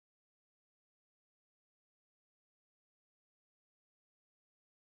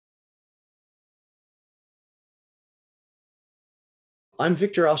I'm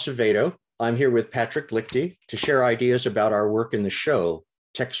Victor Acevedo. I'm here with Patrick Lichty to share ideas about our work in the show,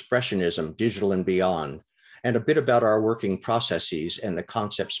 Techspressionism, Digital and Beyond, and a bit about our working processes and the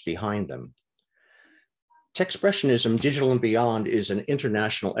concepts behind them. Techspressionism, Digital and Beyond is an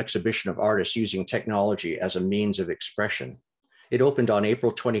international exhibition of artists using technology as a means of expression. It opened on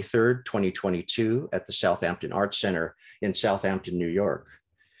April 23rd, 2022 at the Southampton Arts Center in Southampton, New York.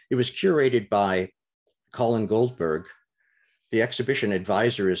 It was curated by Colin Goldberg. The exhibition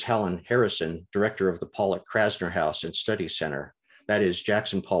advisor is Helen Harrison, director of the Pollock Krasner House and Study Center. That is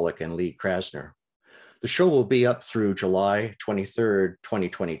Jackson Pollock and Lee Krasner. The show will be up through July 23rd,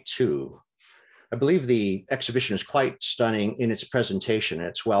 2022. I believe the exhibition is quite stunning in its presentation.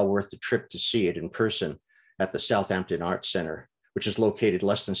 It's well worth the trip to see it in person at the Southampton Arts Center, which is located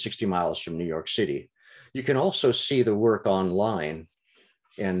less than 60 miles from New York City. You can also see the work online,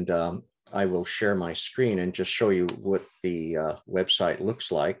 and I will share my screen and just show you what the website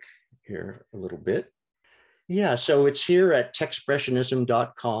looks like here a little bit. Yeah, so it's here at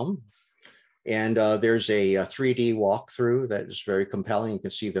techspressionism.com. And there's a 3D walkthrough that is very compelling. You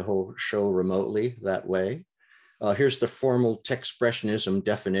can see the whole show remotely that way. Here's the formal Techspressionism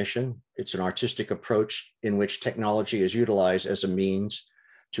definition. It's an artistic approach in which technology is utilized as a means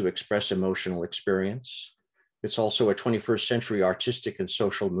to express emotional experience. It's also a 21st century artistic and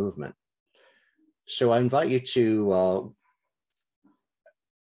social movement. So I invite you to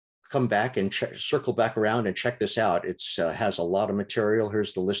come back and circle back around and check this out. It has a lot of material.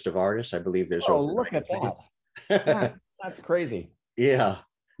 Here's the list of artists. I believe there's over look at that. That's crazy. Yeah.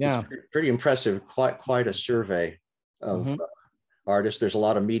 Yeah. It's pretty impressive. Quite a survey of artists. There's a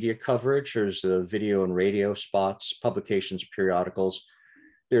lot of media coverage. There's the video and radio spots, publications, periodicals.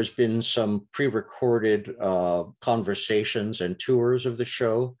 There's been some pre-recorded conversations and tours of the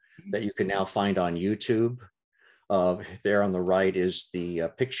show that you can now find on YouTube. There on the right is the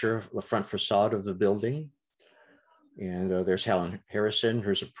picture of the front facade of the building. And there's Helen Harrison.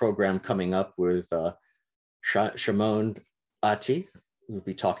 There's a program coming up with Shimon Ati, who'll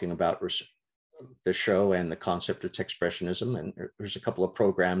be talking about the show and the concept of Techspressionism. And there's a couple of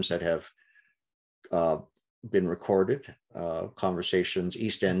programs that have been recorded, conversations,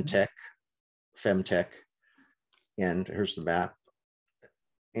 East End Tech, Femtech, and here's the map.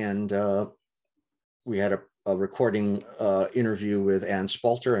 And we had a recording interview with Ann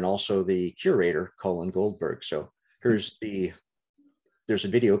Spalter and also the curator, Colin Goldberg. So there's a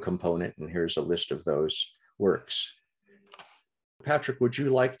video component, and here's a list of those works. Patrick, would you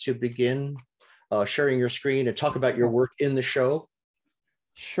like to begin sharing your screen and talk about your work in the show?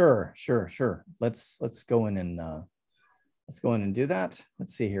 Sure. Let's go in and do that.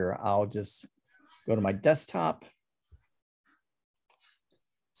 Let's see here. I'll just go to my desktop.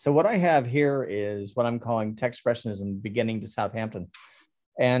 So what I have here is what I'm calling Techspressionism Beginning to Southampton.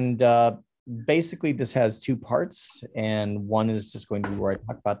 And basically this has two parts. And one is just going to be where I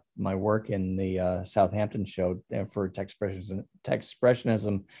talk about my work in the Southampton show for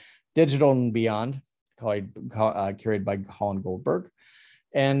Techspressionism, Digital and Beyond, curated by Colin Goldberg.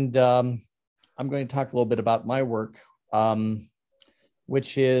 And I'm going to talk a little bit about my work,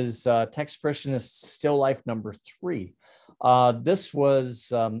 which is Techspressionist Still Life number 3. This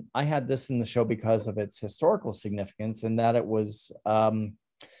was, I had this in the show because of its historical significance, in that it was the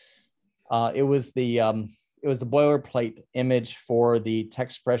boilerplate image for the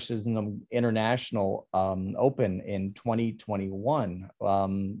Techspressionism International Open in 2021,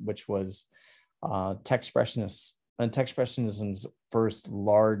 which was Techspressionism's first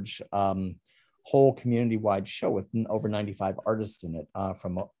large whole community-wide show with over 95 artists in it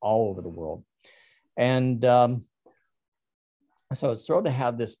from all over the world. And so I was thrilled to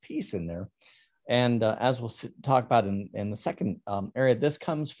have this piece in there. And as we'll talk about in the second area, this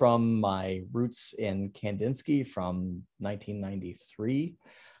comes from my roots in Kandinsky from 1993,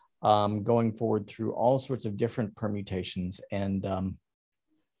 going forward through all sorts of different permutations. And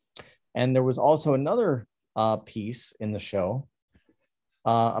there was also another piece in the show,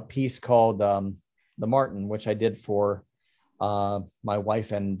 a piece called The Martin, which I did for my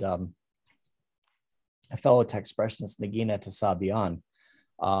wife and a fellow Techspressionist, Nagina Tasabian,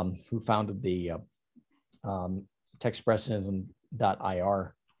 who founded the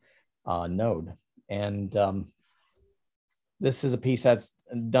Techspressionism.ir node. And this is a piece that's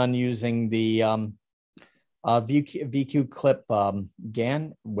done using the VQ clip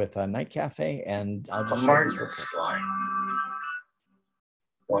GAN with a Night Cafe. And I'll just show this real quick.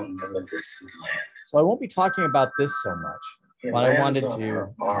 One from a distant land. So I won't be talking about this so much, but I wanted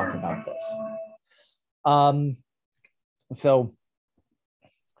to talk about this. So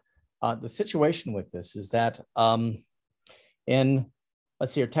the situation with this is that in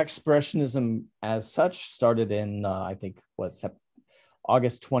let's see, Techspressionism as such started in, I think,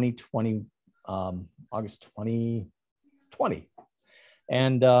 August 2020, August 2020.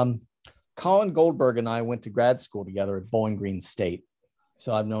 And Colin Goldberg and I went to grad school together at Bowling Green State.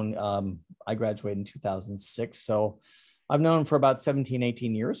 So I've known, I graduated in 2006. So I've known him for about 17,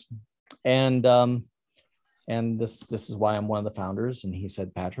 18 years. And this is why I'm one of the founders. And he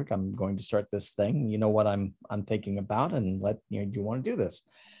said, Patrick, I'm going to start this thing. You know what I'm thinking about, and do you want to do this?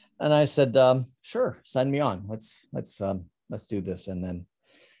 And I said, sure, sign me on. Let's do this. And then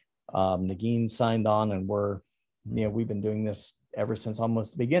Nagin signed on, and we've been doing this ever since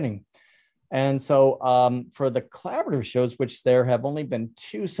almost the beginning. And so for the collaborative shows, which there have only been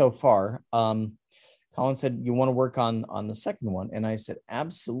 2 so far, Colin said, you want to work on the second one? And I said,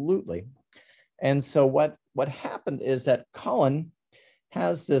 absolutely. And so what happened is that Colin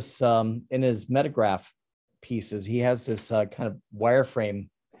has this in his metagraph pieces, he has this kind of wireframe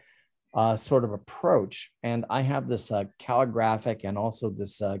sort of approach. And I have this calligraphic and also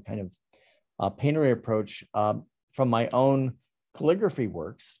this kind of painterly approach from my own calligraphy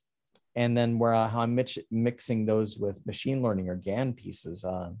works. And then how I'm mixing those with machine learning or GAN pieces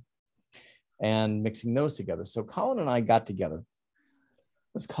and mixing those together. So Colin and I got together.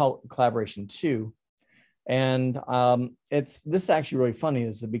 Let's call it collaboration 2. And this is actually really funny,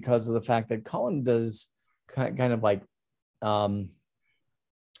 is because of the fact that Colin does kind of like what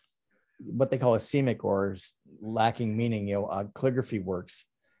they call a semic or lacking meaning, calligraphy works.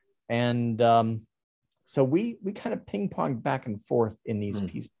 And so we kind of ping pong back and forth in these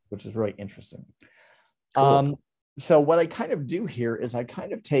pieces, which is really interesting. Cool. So what I kind of do here is I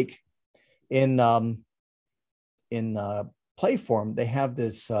kind of take in play form, they have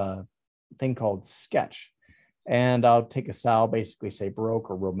this thing called sketch, and I'll take a style, basically say Baroque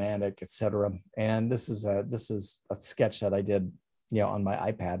or Romantic, etc. And this is a sketch that I did, on my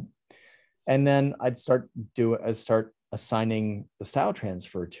iPad, and then I'd start assigning the style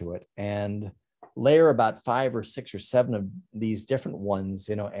transfer to it, and layer about 5 or 6 or 7 of these different ones,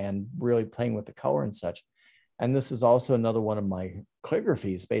 and really playing with the color and such. And this is also another one of my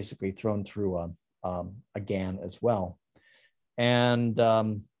calligraphies, basically thrown through a GAN as well. And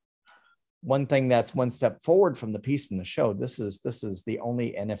one thing that's one step forward from the piece in the show, this is the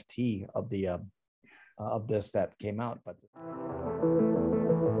only NFT of this that came out. But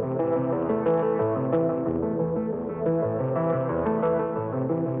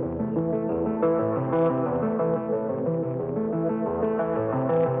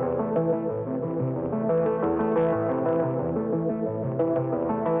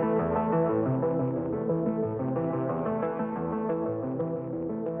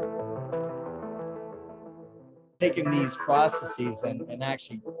taking these processes and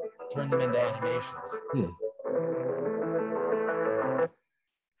actually turn them into animations.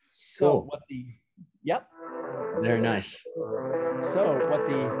 So cool. Very nice. So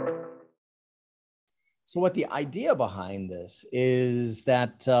what the idea behind this is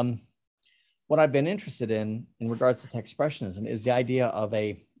that what I've been interested in regards to Techspressionism is the idea of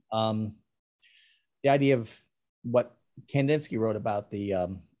what Kandinsky wrote about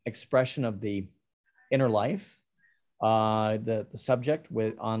the expression of the inner life, the subject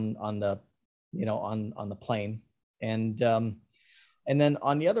on the plane, and then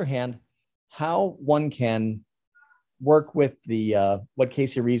on the other hand, how one can work with the what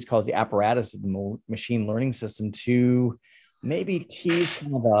Casey Rees calls the apparatus of the machine learning system to maybe tease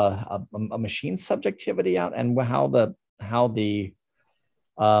kind of a machine subjectivity out, and how the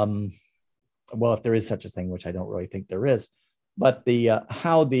well, if there is such a thing, which I don't really think there is, but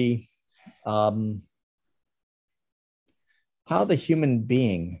how the human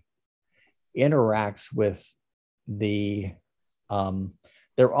being interacts with their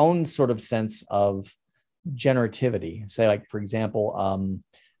own sort of sense of generativity. Say, like, for example,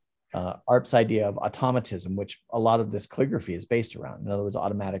 Arp's idea of automatism, which a lot of this calligraphy is based around. In other words,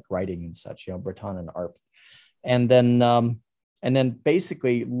 automatic writing and such, Breton and Arp. And then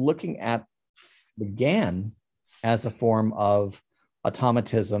basically looking at the GAN as a form of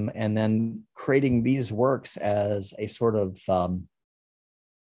automatism, and then creating these works as a sort of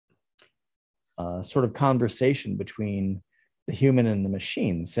conversation between the human and the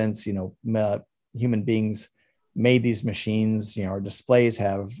machine, since human beings made these machines. Our displays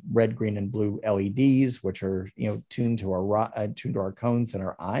have red, green, and blue LEDs, which are tuned to our cones and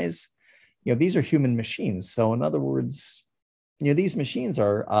our eyes. These are human machines. So in other words, these machines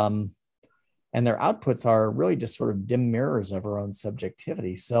are and their outputs are really just sort of dim mirrors of our own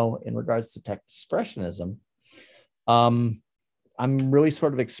subjectivity. So in regards to Techspressionism, I'm really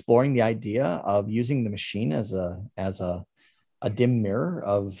sort of exploring the idea of using the machine as a a dim mirror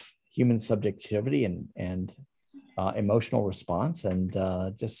of human subjectivity and emotional response, and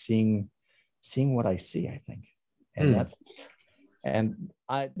just seeing what I see, I think. And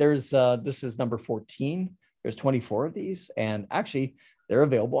this is number 14. There's 24 of these, and actually they're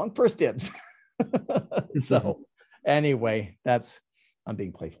available on First Dibs. So anyway, I'm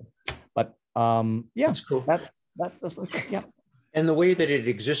being playful, but yeah, that's cool. That's what's up. Yeah. And the way that it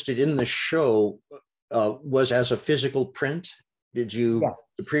existed in the show was as a physical print. Did you, Yes.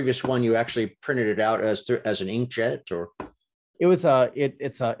 The previous one, you actually printed it out as an inkjet, or? It was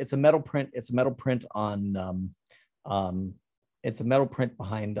it's a metal print. It's a metal print on it's a metal print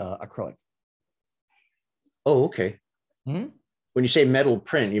behind acrylic. Oh, okay. Mm-hmm. When you say metal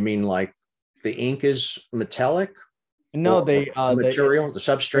print, you mean like the ink is metallic? No, the material, the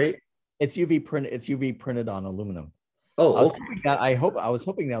substrate. It's UV print. It's UV printed on aluminum. Oh, I was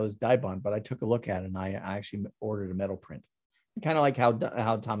hoping that was dye bond, but I took a look at it and I actually ordered a metal print, kind of like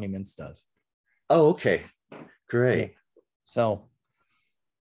how Tommy Mintz does. Oh, okay, great. Yeah. So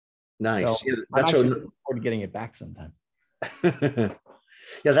nice. So yeah, I'm actually looking forward to getting it back sometime.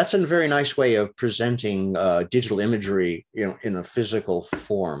 Yeah, that's a very nice way of presenting digital imagery, in a physical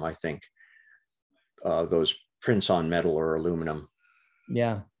form. I think those prints on metal or aluminum.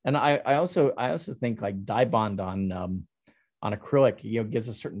 Yeah, and I also think like dye bond on acrylic, gives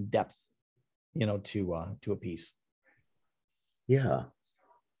a certain depth, to a piece. Yeah,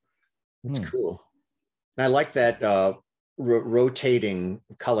 that's cool. And I like that rotating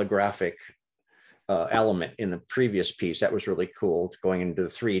calligraphic element in the previous piece. That was really cool, going into the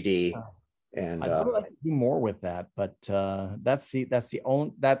 3D. And I'd like to do more with that, but that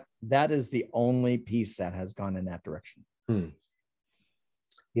is the only piece that has gone in that direction.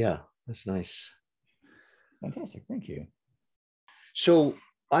 Yeah, that's nice. Fantastic, thank you. So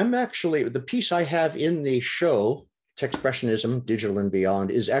I'm actually, the piece I have in the show, Techspressionism, Digital and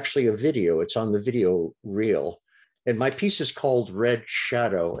Beyond, is actually a video. It's on the video reel. And my piece is called Red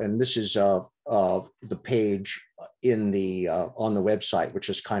Shadow. And this is the page in the on the website, which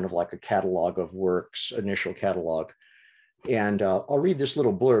is kind of like a catalog of works, initial catalog. And I'll read this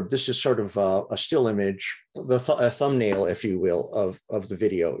little blurb. This is sort of a still image, a thumbnail, if you will, of the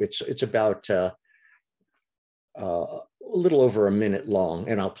video. It's about a little over a minute long,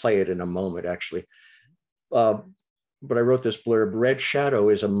 and I'll play it in a moment, actually. But I wrote this blurb: Red Shadow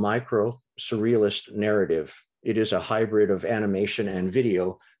is a micro surrealist narrative. It is a hybrid of animation and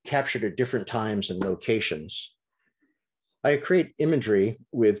video captured at different times and locations. I create imagery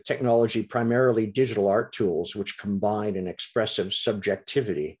with technology, primarily digital art tools, which combine an expressive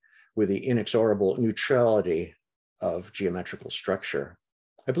subjectivity with the inexorable neutrality of geometrical structure.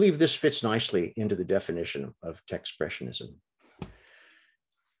 I believe this fits nicely into the definition of Techspressionism.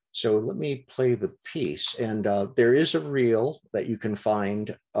 So let me play the piece. And there is a reel that you can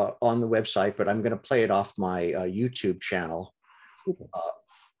find on the website, but I'm going to play it off my YouTube channel.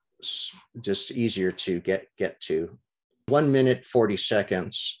 Just easier to get to. 1 minute, 40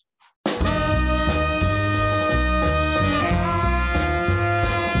 seconds.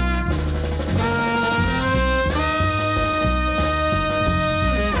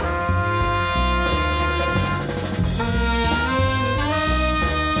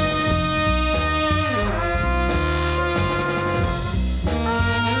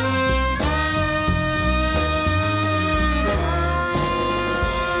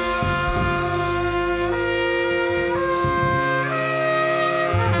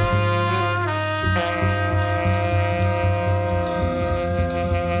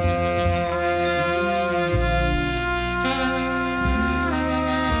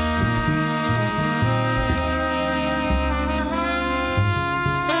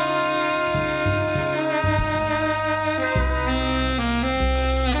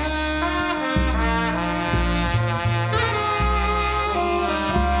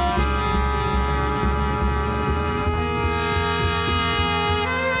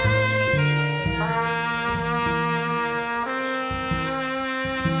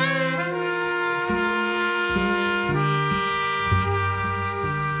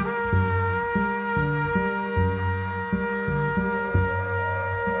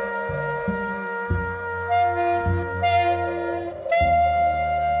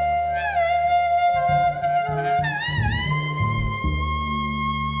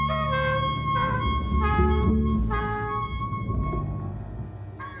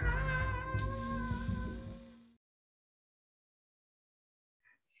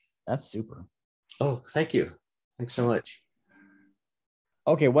 That's super. Oh, thank you. Thanks so much.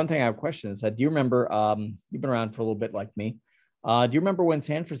 Okay, one thing I have a question is that, do you remember, you've been around for a little bit like me. Do you remember when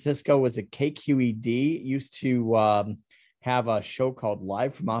San Francisco was a KQED, used to have a show called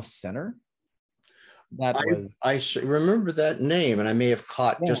Live from Off Center. That was, remember that name, and I may have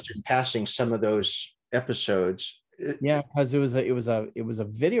caught yeah, just in passing some of those episodes. yeah, because it was a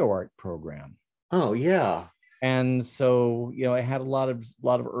video art program. Oh yeah. And so, you know, it had a lot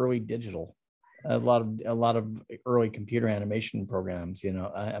of early digital, a lot of early computer animation programs, you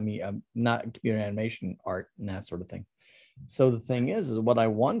know. I mean, not computer animation art and that sort of thing. So the thing is what I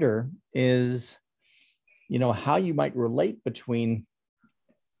wonder is, you know, how you might relate between,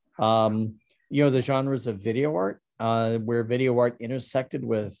 you know, the genres of video art, where video art intersected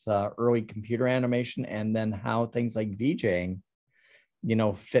with early computer animation, and then how things like VJing, you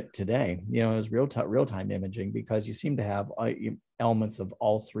know, fit today, you know, as real-time imaging, because you seem to have elements of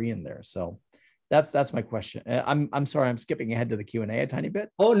all three in there. So that's my question. I'm sorry, I'm skipping ahead to the Q&A a tiny bit.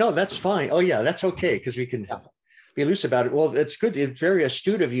 Oh no, that's fine. Oh yeah, that's okay, because we can be loose about it. Well, it's good. It's very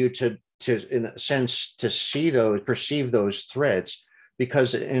astute of you to in a sense to perceive those threads,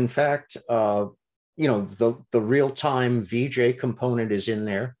 because in fact, you know, the real-time VJ component is in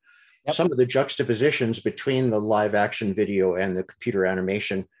there. Yep. Some of the juxtapositions between the live action video and the computer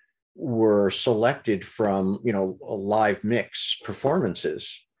animation were selected from, you know, live mix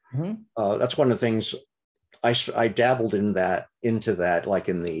performances. Mm-hmm. That's one of the things I dabbled into that, like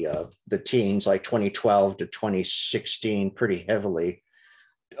in the teens, like 2012 to 2016, pretty heavily,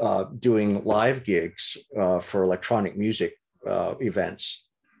 doing live gigs for electronic music events,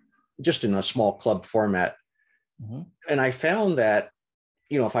 just in a small club format. Mm-hmm. And I found that,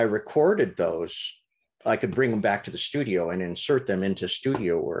 you know, if I recorded those, I could bring them back to the studio and insert them into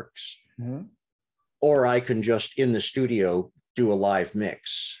Studio Works. Mm-hmm. Or I can just in the studio do a live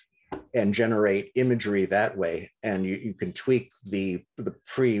mix and generate imagery that way. And you can tweak the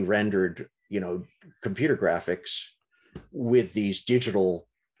pre-rendered, you know, computer graphics with these digital,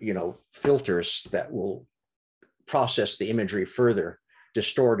 you know, filters that will process the imagery further,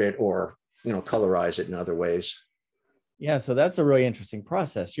 distort it, or, you know, colorize it in other ways. Yeah, so that's a really interesting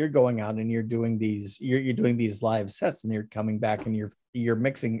process. You're going out and you're doing these, you're doing these live sets, and you're coming back and you're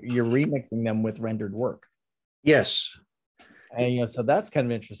remixing them with rendered work. Yes. And, you know, so that's kind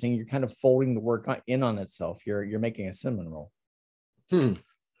of interesting. You're kind of folding the work in on itself. You're making a cinnamon roll.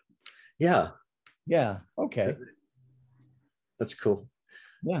 Yeah. Yeah. Okay. That's cool.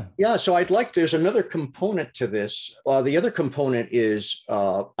 Yeah. Yeah. So there's another component to this. The other component is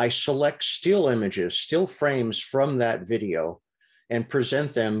I select still images, still frames from that video, and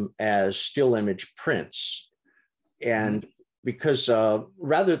present them as still image prints. And because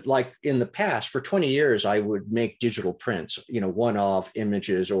rather like in the past, for 20 years, I would make digital prints, you know, one-off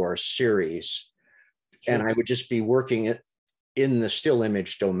images or a series. Sure. And I would just be working in the still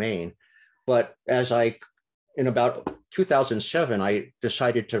image domain. But in about 2007, I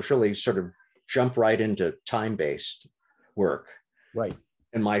decided to really sort of jump right into time-based work. Right.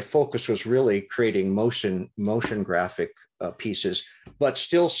 And my focus was really creating motion graphic pieces, but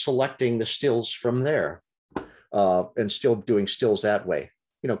still selecting the stills from there, and still doing stills that way.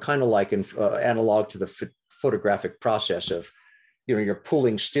 You know, kind of like in analog to the photographic process of, you know, you're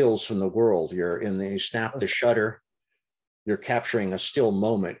pulling stills from the world. You snap the shutter, you're capturing a still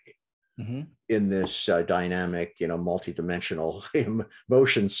moment. Mm-hmm. In this dynamic, you know, multi-dimensional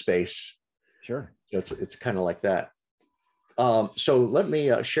motion space. Sure. It's kind of like that. So let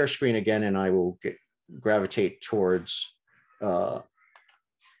me share screen again, and I will gravitate towards. Anyway,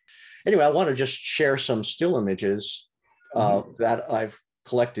 I want to just share some still images that I've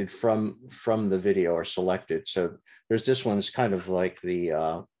collected from the video, or selected. So there's this one's kind of like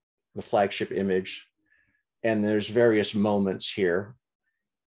the flagship image, and there's various moments here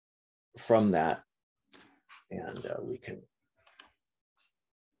from that, and we can.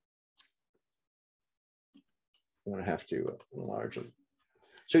 I'm going to have to enlarge them.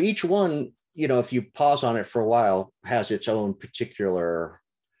 So each one, you know, if you pause on it for a while, has its own particular,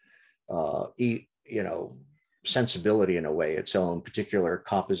 you know, sensibility in a way, its own particular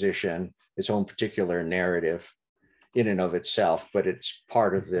composition, its own particular narrative in and of itself, but it's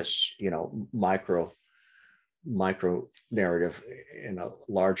part of this, you know, micro narrative in a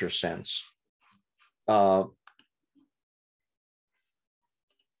larger sense. And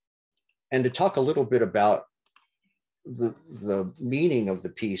to talk a little bit about the meaning of the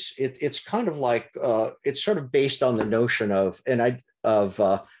piece, it's kind of like it's sort of based on the notion of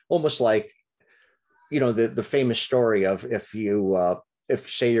almost like, you know, the famous story of if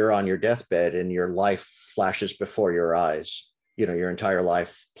say you're on your deathbed and your life flashes before your eyes, you know, your entire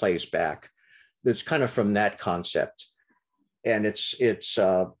life plays back. It's kind of from that concept, and it's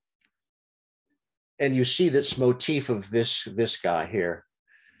and you see this motif of this guy here,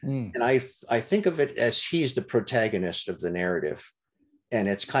 Mm. And I think of it as he's the protagonist of the narrative. And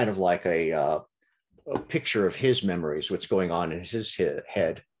it's kind of like a picture of his memories, what's going on in his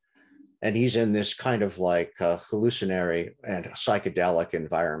head. And he's in this kind of like hallucinatory and psychedelic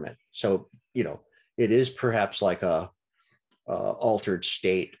environment. So, it is perhaps like a altered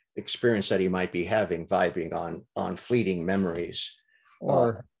state experience that he might be having, vibing on fleeting memories.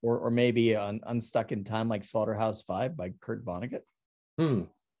 Or maybe Unstuck in Time, like Slaughterhouse-Five by Kurt Vonnegut.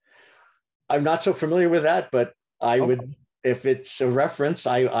 I'm not so familiar with that, but I would, if it's a reference,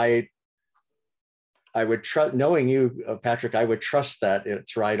 I would trust, knowing you, Patrick, I would trust that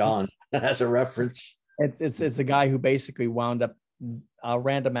it's right on as a reference. It's a guy who basically wound up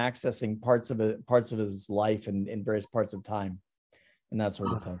random accessing parts of his life in various parts of time, and that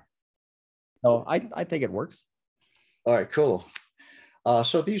sort of thing. So I think it works. All right, cool.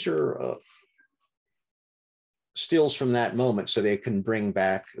 So these are stills from that moment, so they can bring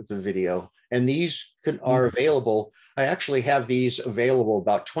back the video. And these are available. I actually have these available,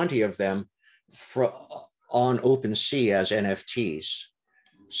 about 20 of them, on OpenSea as NFTs.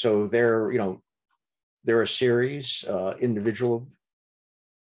 So they're a series, individual.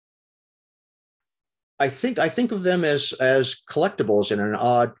 I think of them as collectibles in an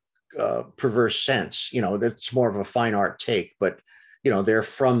odd, perverse sense. That's more of a fine art take, but they're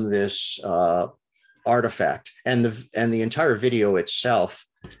from this artifact, and the entire video itself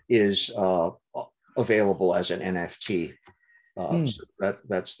is available as an NFT. So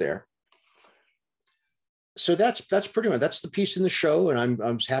that's there. So that's pretty much, that's the piece in the show, and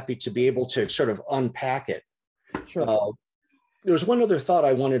I'm happy to be able to sort of unpack it. Sure. There was one other thought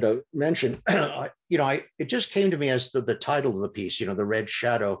I wanted to mention. It just came to me as the title of the piece, the red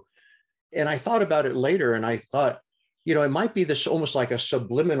shadow, and I thought about it later, and I thought, it might be this almost like a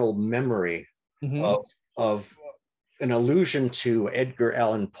subliminal memory of an allusion to Edgar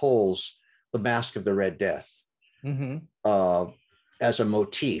Allan Poe's The Masque of the Red Death, as a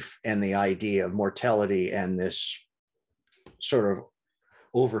motif, and the idea of mortality and this sort of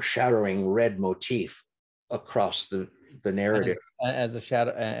overshadowing red motif across the narrative. As a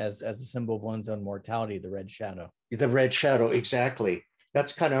shadow, as a symbol of one's own mortality, the red shadow. The red shadow, exactly.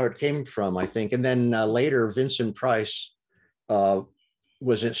 That's kind of where it came from, I think. And then later, Vincent Price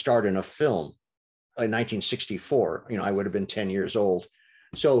starred in a film in 1964. I would have been 10 years old.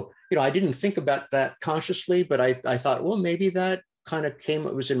 So, I didn't think about that consciously, but I thought, well, maybe that kind of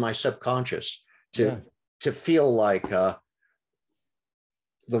it was in my subconscious to feel like the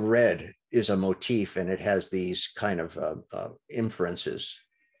red is a motif, and it has these kind of inferences.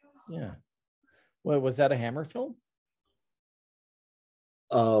 Yeah. Well, was that a Hammer film?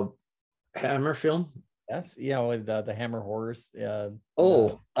 Hammer film? Yes. With the Hammer horrors. The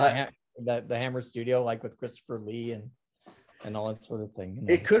Hammer studio, like with Christopher Lee and all that sort of thing.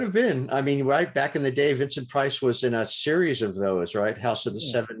 It could have been. I mean, right back in the day, Vincent Price was in a series of those, right? House of the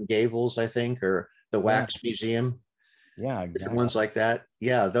Seven Gables, I think, or the Wax Museum. Yeah, exactly. Ones like that.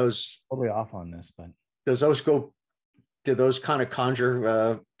 Yeah, those. Totally off on this, but do those kind of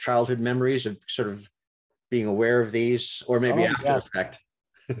conjure childhood memories of sort of being aware of these, or maybe after the fact?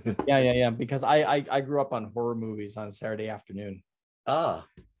 Yeah. Because I grew up on horror movies on Saturday afternoon. With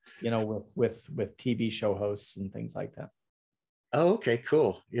TV show hosts and things like that. Oh, okay,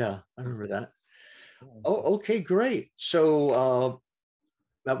 cool. Yeah, I remember that. Oh, okay, great. So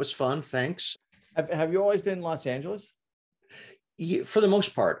that was fun. Thanks. Have you always been in Los Angeles? For the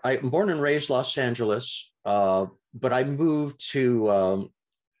most part. I'm born and raised Los Angeles, but I moved to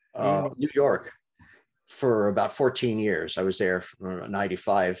New York for about 14 years. I was there from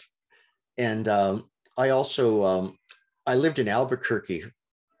 95. And I also, I lived in Albuquerque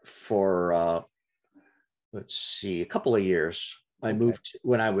for, a couple of years. I moved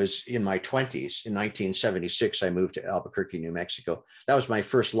when I was in my 20s. In 1976, I moved to Albuquerque, New Mexico. That was my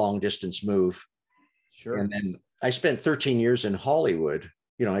first long distance move. Sure. And then I spent 13 years in Hollywood.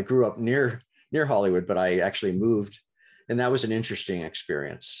 I grew up near Hollywood, but I actually moved. And that was an interesting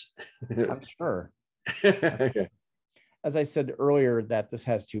experience. I'm sure. As I said earlier, that this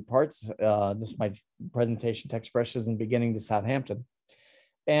has two parts. This is my presentation, Techspressionism, beginning to Southampton.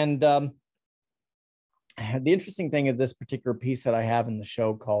 And the interesting thing of this particular piece that I have in the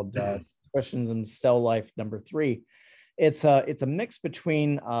show called Techspressionism Cell Life #3, it's a mix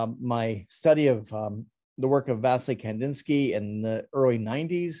between my study of the work of Vasily Kandinsky in the early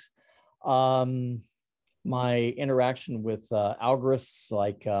 90s, my interaction with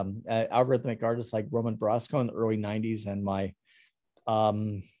algorithmic artists like Roman Verosco in the early 90s, and my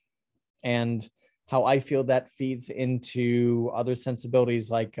and how I feel that feeds into other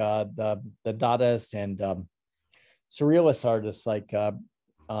sensibilities like the Dadaist and surrealist artists like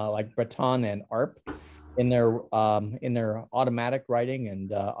like Breton and ARP in their automatic writing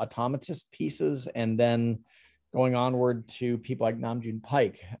and automatist pieces, and then going onward to people like Namjoon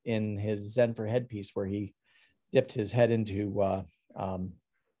Paik in his Zen for Head piece, where he dipped his head into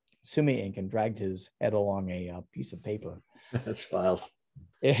sumi ink and dragged his head along a piece of paper. That's wild.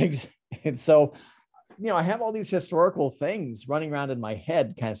 And so, I have all these historical things running around in my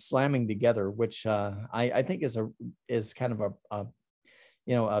head, kind of slamming together, which I think is kind of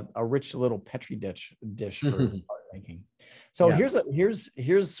a rich little petri dish for art making. So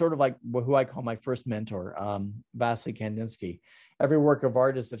here's sort of like who I call my first mentor, Vasily Kandinsky. Every work of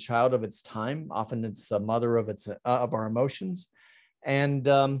art is the child of its time. Often it's the mother of our emotions. And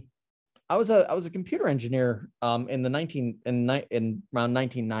I was a computer engineer in around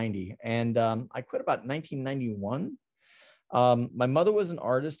 1990, and I quit about 1991. My mother was an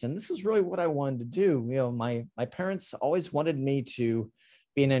artist, and this is really what I wanted to do. My parents always wanted me to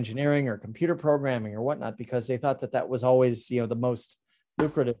be in engineering or computer programming or whatnot, because they thought that was always, the most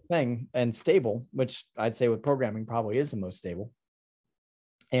lucrative thing and stable, which I'd say with programming probably is the most stable.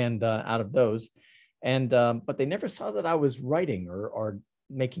 And out of those, but they never saw that I was writing or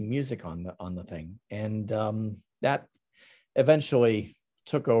making music on the thing. And that eventually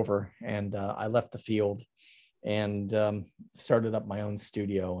took over, and I left the field and started up my own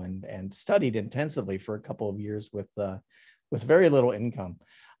studio and studied intensively for a couple of years with very little income,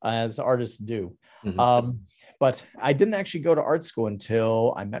 as artists do. Mm-hmm. But I didn't actually go to art school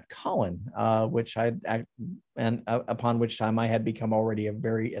until I met Colin, upon which time I had become already a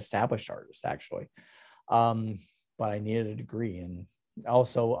very established artist, actually. But I needed a degree. And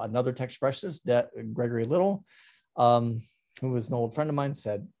also another Techspressionist, Gregory Little, who was an old friend of mine,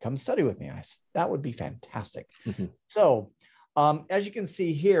 said, "Come study with me." I said, "That would be fantastic." Mm-hmm. So as you can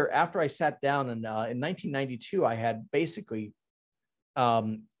see here, after I sat down in 1992, I had basically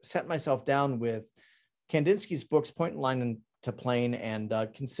set myself down with Kandinsky's books, Point and Line to Plane, and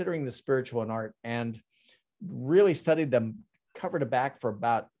Considering the Spiritual in Art, and really studied them cover to back for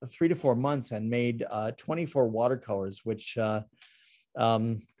about 3 to 4 months, and made 24 watercolors, which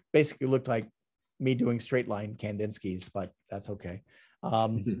basically looked like me doing straight line Kandinsky's, but that's okay.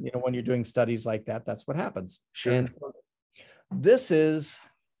 When you're doing studies like that, that's what happens. Sure. And so this is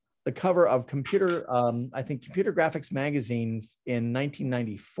the cover of Computer Graphics Magazine in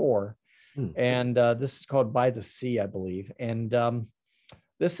 1994. And this is called By the Sea, I believe. And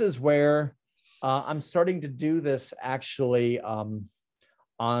this is where I'm starting to do this actually on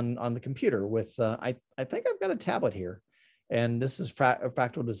the computer with, I think I've got a tablet here. And this is a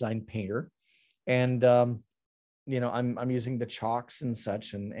Fractal Design Painter. And, I'm using the chalks and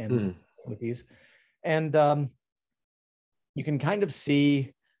such and with these. And you can kind of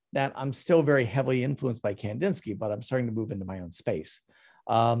see that I'm still very heavily influenced by Kandinsky, but I'm starting to move into my own space.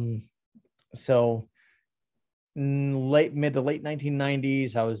 So mid to late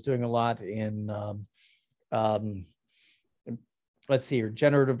 1990s, I was doing a lot in, let's see here,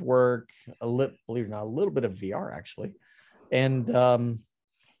 generative work, believe it or not, a little bit of VR actually, and a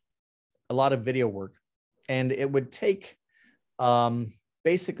lot of video work. And it would take,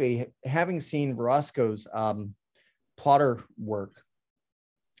 basically having seen Verosco's plotter work,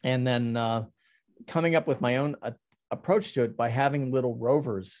 and then coming up with my own approach to it by having little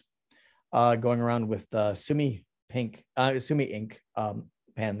rovers going around with sumi ink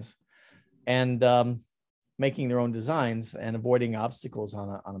pens, and making their own designs and avoiding obstacles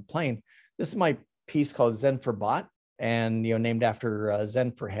on a plane. This is my piece called Zen for Bot, and named after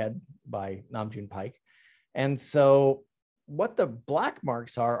Zen for Head by Namjoon Paik. And so what the black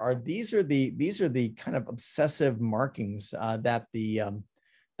marks are these are the kind of obsessive markings that the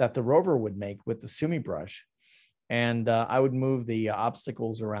rover would make with the sumi brush. And I would move the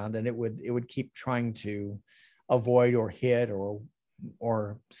obstacles around, and it would keep trying to avoid or hit or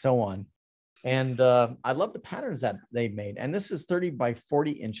so on. And I love the patterns that they made. And this is 30 by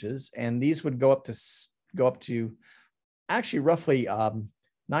 40 inches, and these would go up to actually roughly 9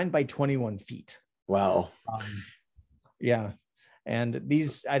 by 21 feet. Wow. Yeah. And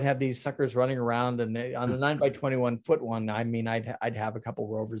I'd have these suckers running around, and on the 9 by 21 foot one, I mean, I'd have a couple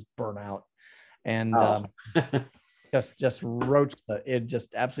rovers burn out, and just roach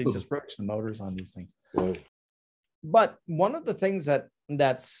absolutely roach the motors on these things. Whoa. But one of the things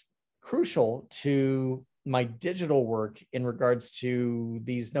that's crucial to my digital work in regards to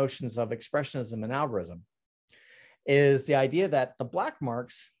these notions of expressionism and algorithm is the idea that the black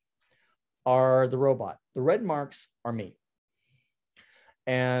marks are the robot, the red marks are me.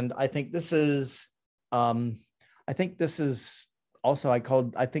 And I think this is also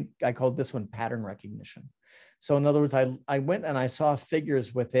I think I called this one pattern recognition. So in other words, I went and I saw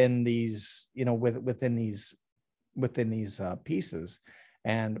figures within these, within these pieces,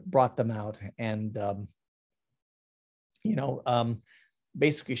 and brought them out, and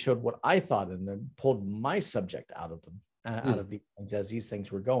basically showed what I thought, and then pulled my subject out of them, out of these things as these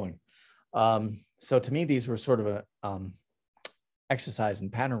things were going. So to me, these were sort of a exercise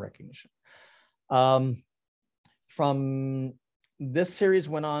in pattern recognition. From this series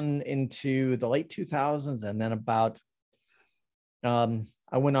went on into the late 2000s, and then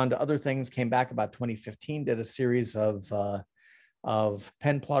I went on to other things, came back about 2015, did a series of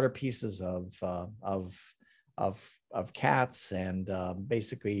pen plotter pieces of cats, and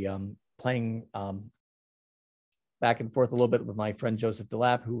basically playing back and forth a little bit with my friend Joseph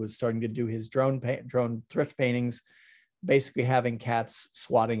DeLapp, who was starting to do his drone thrift paintings, basically having cats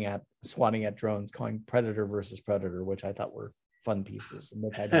swatting at drones, calling predator versus predator, which I thought were fun pieces, and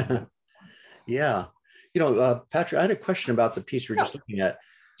which I don't. Yeah. Patrick, I had a question about the piece we're just looking at.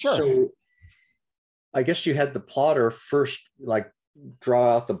 Sure. So I guess you had the plotter first, like,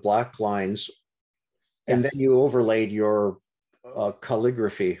 draw out the black lines, and then you overlaid your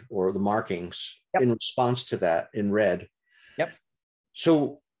calligraphy or the markings in response to that in red. Yep.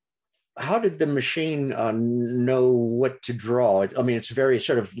 So how did the machine know what to draw? I mean, it's very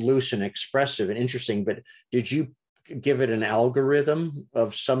sort of loose and expressive and interesting, but did you give it an algorithm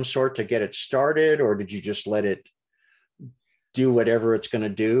of some sort to get it started, or did you just let it do whatever it's going to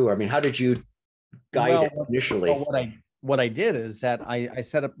do? I mean, how did you guide it initially? What I did is that I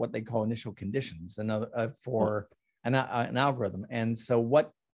set up what they call initial conditions for an algorithm. And so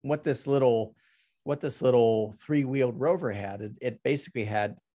what this little three-wheeled rover had, it basically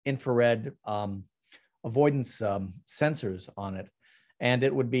had infrared avoidance sensors on it, and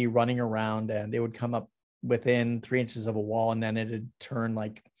it would be running around, and it would come up within 3 inches of a wall, and then it'd turn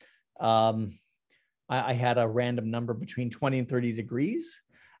like I had a random number between 20 and 30 degrees.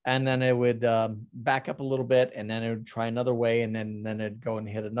 And then it would back up a little bit, and then it would try another way, and then it'd go and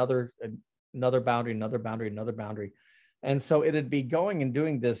hit another boundary, another boundary, another boundary. And so it'd be going and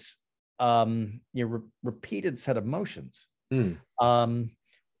doing this repeated set of motions,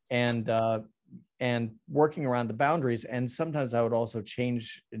 and working around the boundaries. And sometimes I would also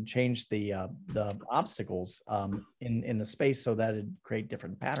change the obstacles in the space so that it'd create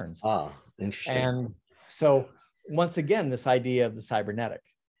different patterns. Ah, interesting. And so once again, this idea of the cybernetic.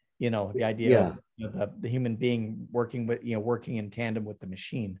 The idea of the human being working in tandem with the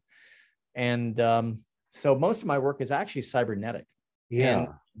machine. And so most of my work is actually cybernetic. Yeah.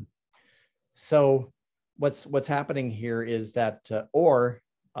 And so what's happening here is that,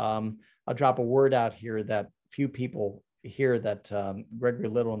 I'll drop a word out here that few people hear, that Gregory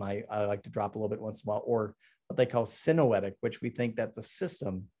Little and I like to drop a little bit once in a while, or what they call synoetic, which we think that the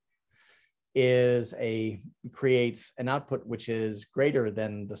system creates an output which is greater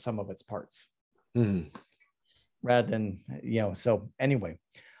than the sum of its parts, rather than, so anyway,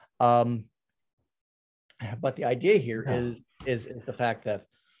 but the idea here is the fact that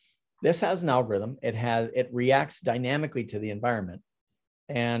this has an algorithm. It reacts dynamically to the environment,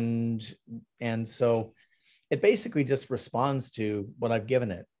 and so it basically just responds to what I've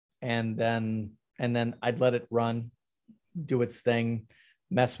given it, and then I'd let it run, do its thing,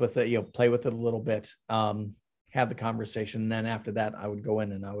 mess with it, play with it a little bit, have the conversation. And then after that, I would go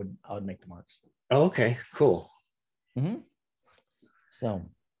in and I would make the marks. Oh, okay, cool. So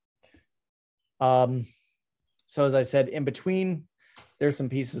as I said, in between, there's some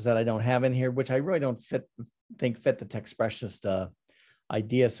pieces that I don't have in here, which I really don't think fit the Techspressionist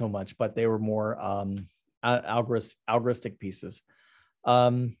idea so much, but they were more algoristic pieces.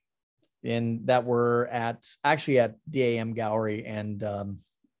 And that were actually at DAM Gallery, and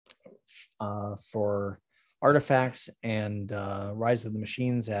for artifacts, and Rise of the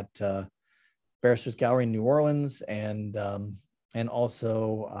Machines at Barrister's Gallery in New Orleans, and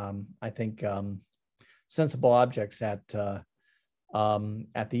also I think Sensible Objects at the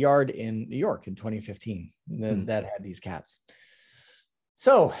Yard in New York in 2015 that had these cats.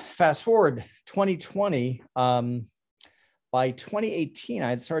 So fast forward 2020. By 2018, I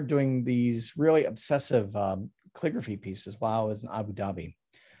had started doing these really obsessive calligraphy pieces while I was in Abu Dhabi.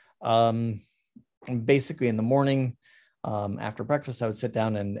 Basically, in the morning, after breakfast, I would sit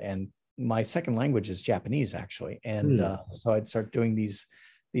down, and my second language is Japanese, actually. And so I'd start doing these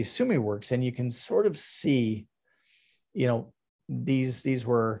sumi works, and you can sort of see, these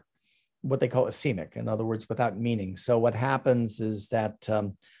were what they call asemic, in other words, without meaning. So what happens is that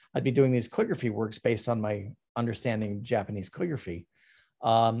I'd be doing these calligraphy works based on my understanding Japanese calligraphy,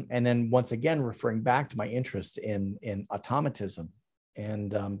 And then once again, referring back to my interest in automatism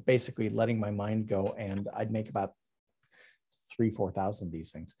and basically letting my mind go. And I'd make about 4,000 of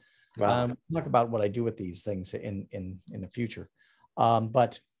these things. Wow. Talk about what I do with these things in the future.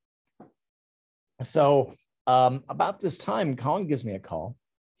 But so about this time, Colin gives me a call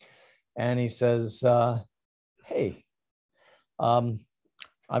and he says, hey,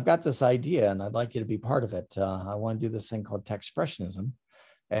 I've got this idea and I'd like you to be part of it. I want to do this thing called Techspressionism.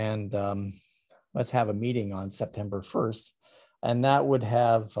 And let's have a meeting on September 1st. And that would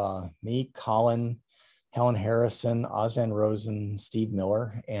have me, Colin, Helen Harrison, Oz Van Rosen, Steve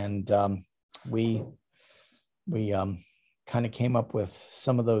Miller. And we kind of came up with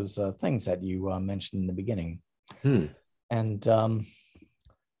some of those things that you mentioned in the beginning. And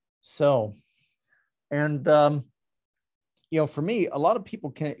for me, a lot of people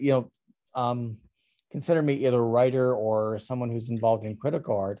can, consider me either a writer or someone who's involved in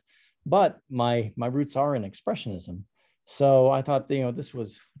critical art, but my roots are in expressionism. So I thought, this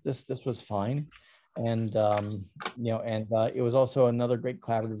was fine. And, it was also another great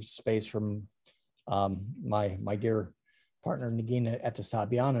collaborative space from my dear partner, Nagina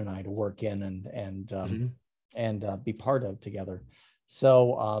Etasabian, and I to work in and be part of together.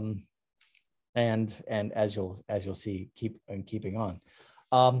 So, and as you'll see, keeping on.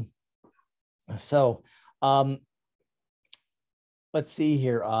 Let's see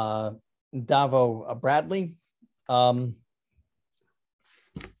here. Davo Bradley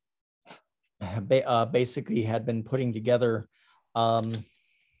basically had been putting together, let's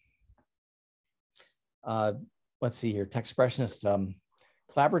see here, Techspressionist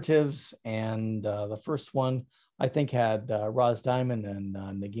collaboratives, and the first one I think had Roz Diamond and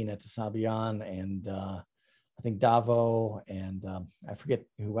Nagina Tasabian and I think Davo and I forget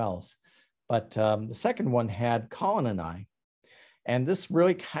who else. But the second one Colin and I, and this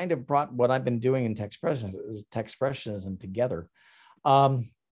really kind of brought what I've been doing in Techspressionism together.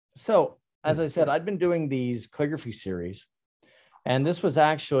 So as I said, I'd been doing these calligraphy series, and this was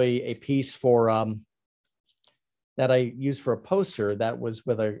actually a piece for that I used for a poster that was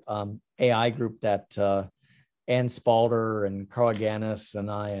with a AI group that Ann Spalder and Carla Ganis and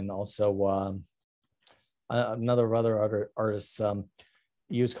I, and also other artists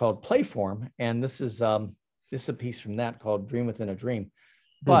used called Playform. And this is a piece from that called Dream Within a Dream.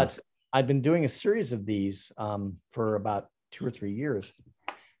 But I've been doing a series of these for about 2 or 3 years,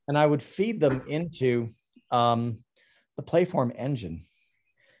 and I would feed them into the Playform engine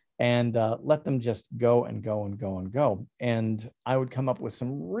and let them just go and go and go and go. And I would come up with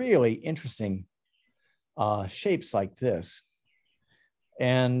some really interesting shapes like this.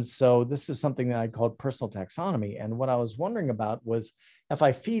 And so this is something that I called personal taxonomy. And what I was wondering about was if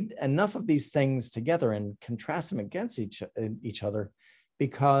I feed enough of these things together and contrast them against each other,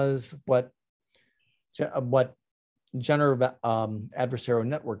 because what generative adversarial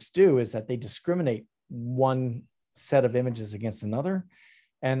networks do is that they discriminate one set of images against another.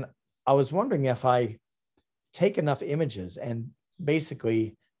 And I was wondering if I take enough images and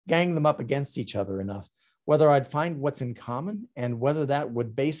basically gang them up against each other enough, whether I'd find what's in common and whether that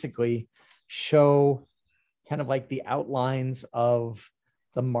would basically show kind of like the outlines of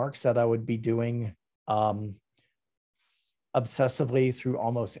the marks that I would be doing obsessively through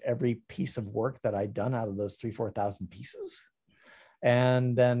almost every piece of work that I'd done out of those 4,000 pieces.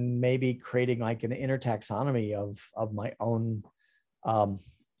 And then maybe creating like an inner taxonomy of my own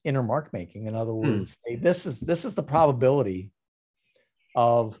inner mark making. In other words, say, this is the probability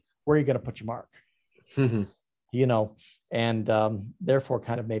of where you're going to put your mark. And therefore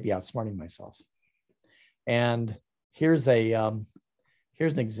kind of maybe outsmarting myself. And here's an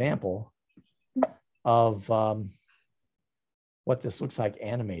example of what this looks like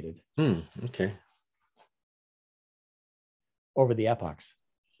animated. Okay. Over the epochs.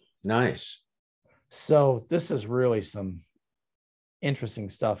 Nice. So this is really some interesting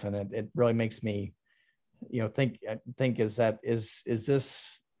stuff, and it really makes me, think is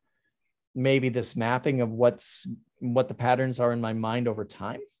this maybe this mapping of what the patterns are in my mind over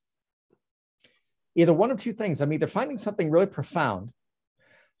time? Either one of two things. I'm either finding something really profound,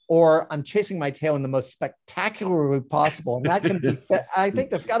 or I'm chasing my tail in the most spectacular way possible. And that can be, I think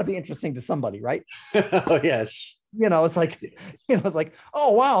that's got to be interesting to somebody, right? Oh, yes. It's like,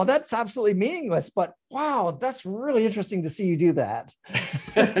 oh, wow, that's absolutely meaningless, but wow, that's really interesting to see you do that.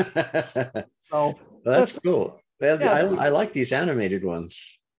 So that's cool. I like these animated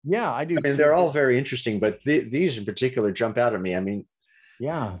ones. Yeah, I do. I mean, they're all very interesting, but these in particular jump out at me. I mean,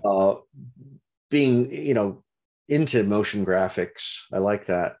 yeah, being, into motion graphics, I like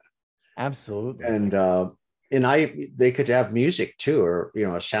that. Absolutely. And And they could have music too, or, you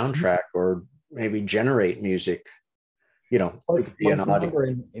know, a soundtrack, or maybe generate music, you know, Well, it could be an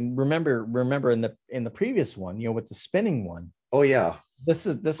audio. remember in the previous one, you know, with the spinning one, Oh yeah. this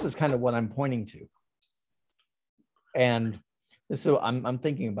is kind of what I'm pointing to. And so I'm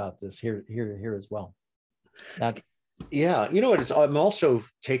thinking about this here as well. That's Yeah, you know what? I'm also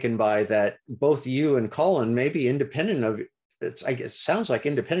taken by that both you and Colin, maybe independent of it's. I guess sounds like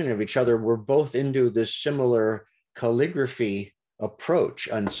independent of each other. We're both into this similar calligraphy approach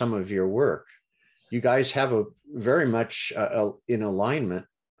on some of your work. You guys have a very much in alignment.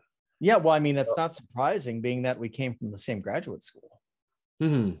 yeah. Well, I mean, that's not surprising, being that we came from the same graduate school.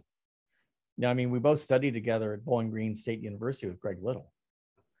 Mm-hmm. Yeah, I mean, we both studied together at Bowling Green State University with Greg Little,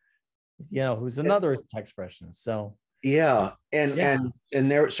 you know, who's another Techspressionist. So Yeah, yeah.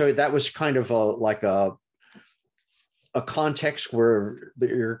 and there, so that was kind of a context where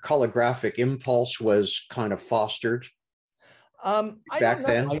your calligraphic impulse was kind of fostered I back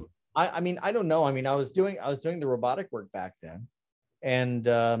don't know. then. I mean, I don't know. I mean, I was doing the robotic work back then, and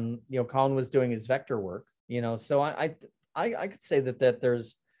you know, Colin was doing his vector work. You know, so I could say that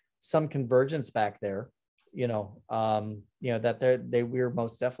there's some convergence back there. You know, that we were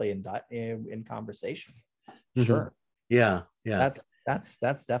most definitely in conversation. Mm-hmm. Sure. Yeah, yeah, That's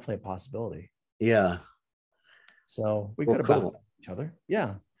definitely a possibility. yeah. So we Well, could have cool. bounced each other.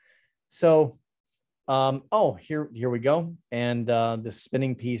 Yeah. So oh, here we go. And the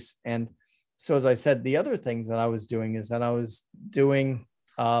spinning piece. And so, as I said, the other things that I was doing is that I was doing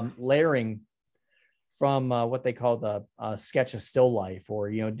layering from what they call the sketch a still life, or,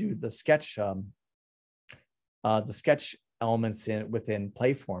 you know, do the sketch elements within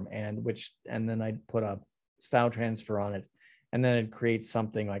Playform, and then I'd put a style transfer on it, and then it creates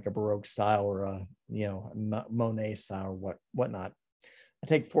something like a Baroque style, or a, you know, Monet style, or whatnot. I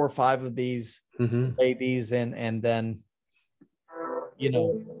take 4 or 5 of these, Mm-hmm. lay these in, and then, you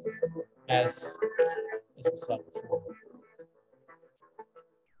know, as we saw before.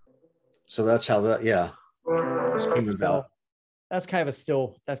 So that's how that, yeah, came about. So that's kind of a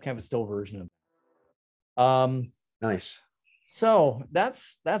still version of it. Nice. So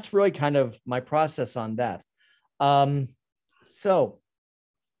that's really kind of my process on that. So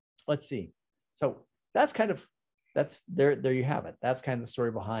let's see. So that's kind of, there you have it. That's kind of the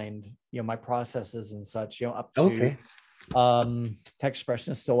story behind, you know, my processes and such, you know, up to Okay.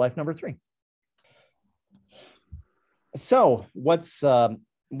 Techspressionist Still Life number 3. So what's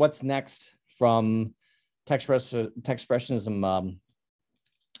next from Techspressionism,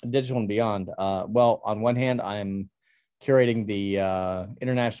 digital and beyond? Well, on one hand, I'm curating the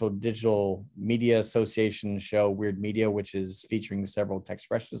International Digital Media Association show, Weird Media, which is featuring several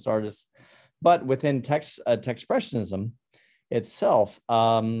Techspressionist artists. But within Techspressionism itself,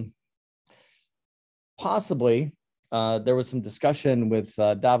 possibly there was some discussion with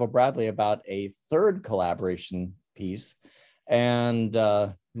Dava Bradley about a third collaboration piece, and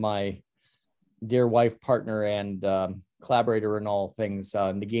my dear wife, partner, and collaborator in all things,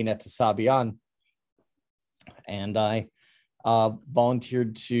 Nagina Tasabian, and I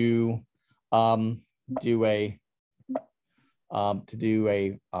volunteered to do a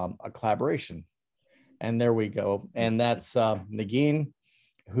collaboration. And there we go. And that's Nagin,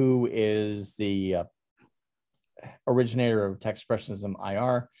 who is the originator of Techspressionism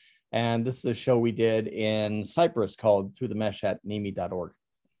IR. And this is a show we did in Cyprus called Through the Mesh at nimi.org.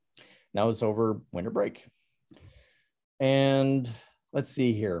 That was over winter break. And let's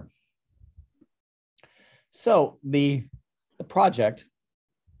see here. So the project,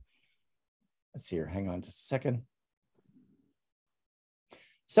 let's see here, hang on just a second.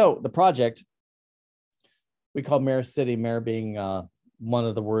 So the project we call Mare City, Mare being one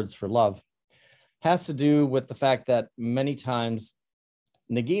of the words for love, has to do with the fact that many times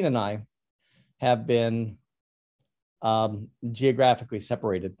Nagin and I have been geographically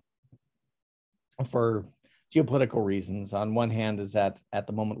separated for geopolitical reasons. On one hand is that at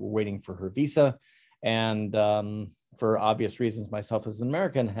the moment we're waiting for her visa, and for obvious reasons, myself as an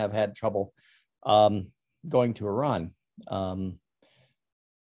American have had trouble going to Iran.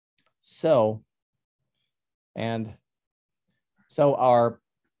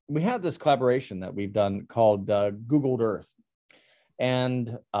 We have this collaboration that we've done called Googled Earth.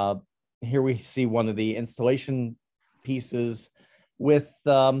 And here we see one of the installation pieces with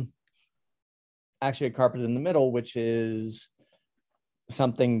actually a carpet in the middle, which is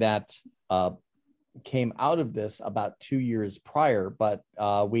something that came out of this about 2 years prior, but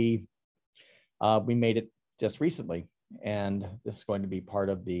we made it just recently. And this is going to be part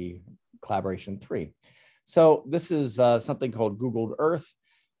of the collaboration 3. So this is something called Googled Earth.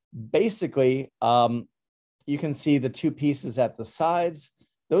 Basically, you you can see the two pieces at the sides.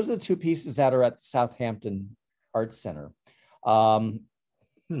 Those are the two pieces that are at the Southampton Arts Center.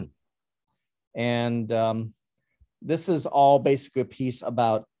 And this is all basically a piece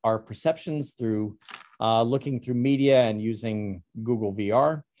about our perceptions through looking through media and using Google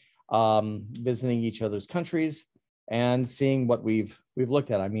VR, visiting each other's countries and seeing what we've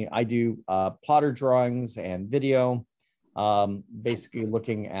looked at. I mean, I do plotter drawings and video, basically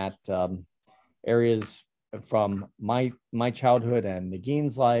looking at areas from my childhood and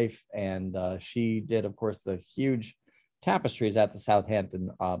Nagin's life. And she did, of course, the huge tapestries at the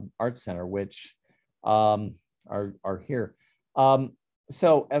Southampton Arts Center, which are here.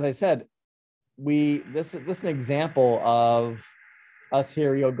 So as I said, this is an example of us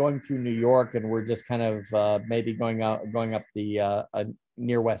here, going through New York, and we're just kind of maybe going up the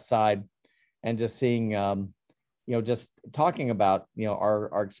near West Side, and just seeing, just talking about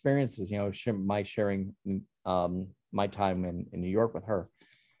our experiences, my sharing my time in New York with her,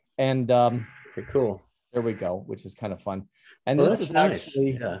 and very cool. There we go, which is kind of fun. And well, this is nice.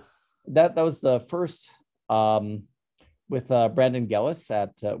 Actually that was the first with Brandon Gellis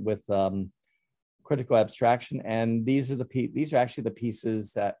with Critical Abstraction, and these are actually the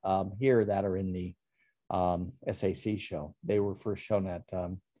pieces that here that are in the SAC show. They were first shown at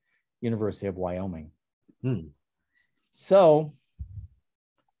University of Wyoming. So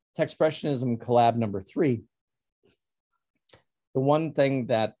Techspressionism collab number 3. The one thing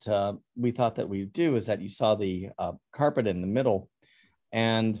that we thought that we'd do is that you saw the carpet in the middle,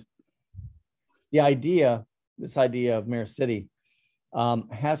 and this idea of Mirror City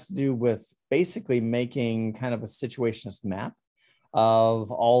has to do with basically making kind of a situationist map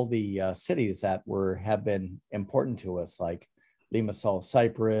of all the cities that have been important to us, like Limassol,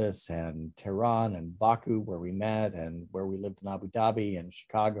 Cyprus, and Tehran, and Baku, where we met, and where we lived in Abu Dhabi, and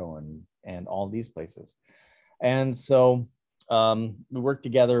Chicago, and all these places. And so we worked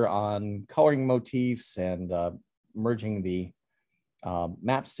together on coloring motifs and merging the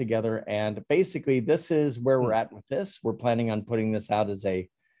maps together. And basically, this is where we're at with this. We're planning on putting this out as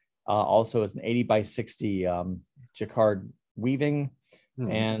also as an 80 by 60 jacquard weaving.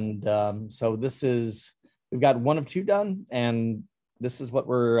 And so we've got 1 of 2 done, and this is what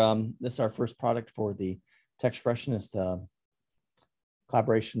this is our first product for the Techspressionist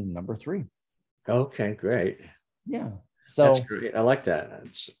collaboration number 3. Okay, great. Yeah. So that's great. I like that.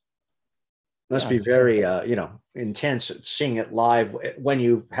 Must be very, intense seeing it live when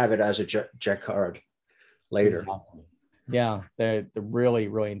you have it as a jacquard later. Exactly. Yeah, they're really,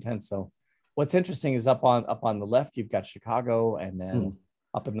 really intense. So what's interesting is up on the left, you've got Chicago, and then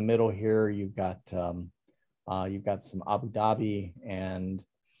up in the middle here, you've got some Abu Dhabi, and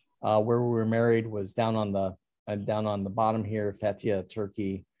where we were married was down on the bottom here, Fethiye,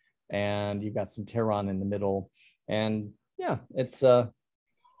 Turkey, and you've got some Tehran in the middle. And yeah, it's an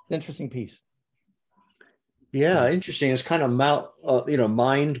interesting piece. Yeah, interesting. It's kind of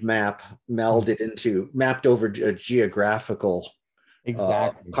mind map mapped over a geographical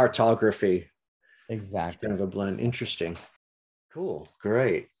cartography. Exactly. Kind of a blend. Interesting. Cool.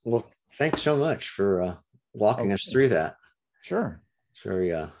 Great. Well, thanks so much for walking us through that. Sure. It's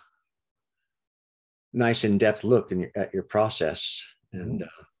very nice in-depth look at your process and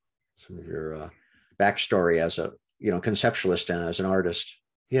some of your backstory as a conceptualist and as an artist.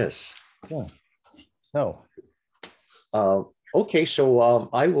 Yes. Yeah. So okay, so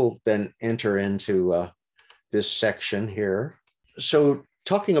I will then enter into this section here. So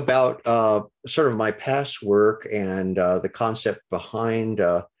talking about sort of my past work and the concept behind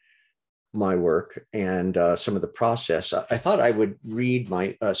my work and some of the process, I thought I would read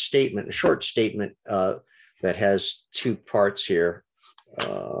my statement, a short statement that has 2 parts here.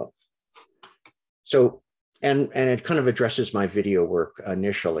 And it kind of addresses my video work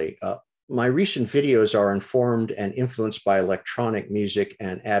initially. My recent videos are informed and influenced by electronic music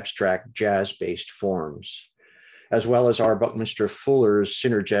and abstract jazz-based forms, as well as R. Buckminster Fuller's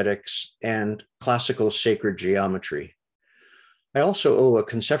synergetics and classical sacred geometry. I also owe a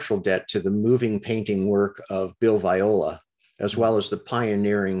conceptual debt to the moving painting work of Bill Viola, as well as the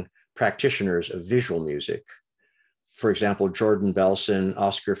pioneering practitioners of visual music. For example, Jordan Belson,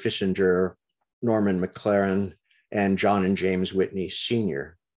 Oscar Fissinger, Norman McLaren, and John and James Whitney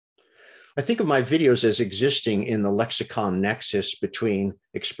Sr. I think of my videos as existing in the lexicon nexus between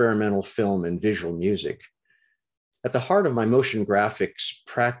experimental film and visual music. At the heart of my motion graphics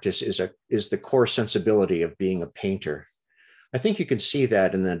practice is the core sensibility of being a painter. I think you can see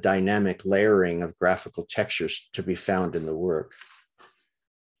that in the dynamic layering of graphical textures to be found in the work.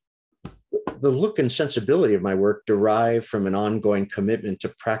 The look and sensibility of my work derive from an ongoing commitment to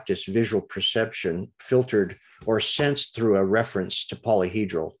practice visual perception filtered or sensed through a reference to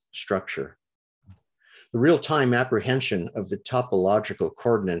polyhedral structure. The real-time apprehension of the topological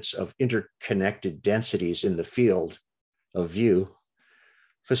coordinates of interconnected densities in the field of view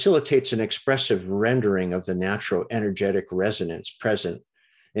facilitates an expressive rendering of the natural energetic resonance present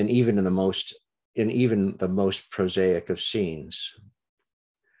in even the most prosaic of scenes.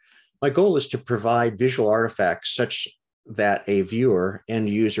 My goal is to provide visual artifacts such that a viewer, end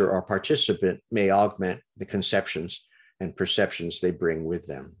user, or participant may augment the conceptions and perceptions they bring with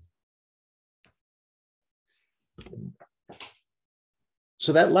them.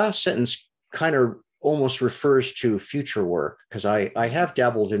 So that last sentence kind of almost refers to future work, because I have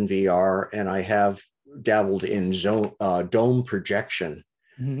dabbled in VR and I have dabbled in dome projection.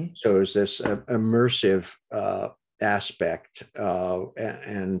 Mm-hmm. So it's this immersive aspect,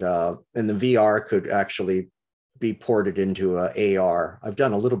 and the VR could actually be ported into AR. I've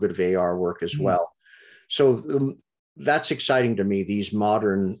done a little bit of AR work as well. So that's exciting to me, these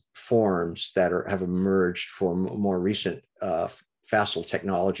modern forms that have emerged from more recent facile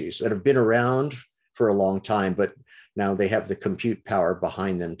technologies that have been around for a long time, but now they have the compute power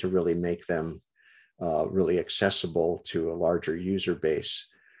behind them to really make them really accessible to a larger user base.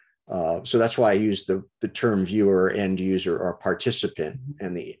 So that's why I use the term viewer, end user, or participant,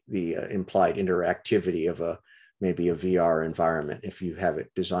 and the implied interactivity of maybe a VR environment if you have it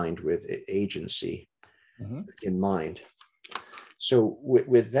designed with agency in mind. So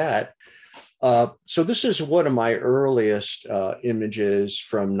with that, so this is one of my earliest images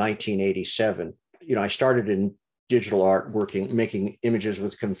from 1987. You know, I started in digital art making images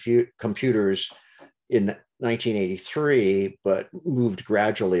with computers in 1983, but moved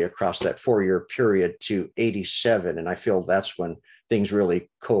gradually across that 4-year period to 87. And I feel that's when things really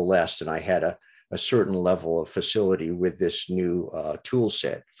coalesced and I had a certain level of facility with this new tool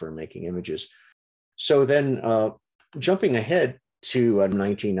set for making images. So then jumping ahead to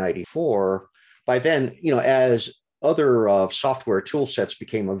 1994, by then, you know, as other software tool sets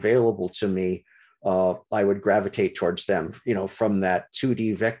became available to me, I would gravitate towards them. You know, from that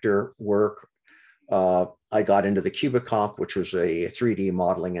 2D vector work, I got into the Cubicomp, which was a 3D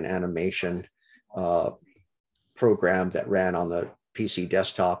modeling and animation program that ran on the PC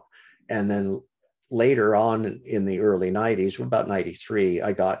desktop. And then later on in the early 90s, about 93,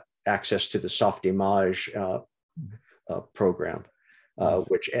 I got access to the Softimage program,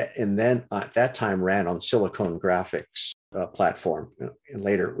 which and then at that time ran on Silicon Graphics platform. And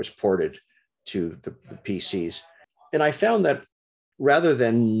later it was ported to the PCs. And I found that rather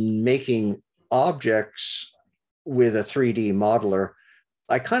than making objects with a 3D modeler,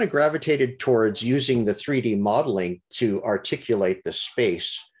 I kind of gravitated towards using the 3D modeling to articulate the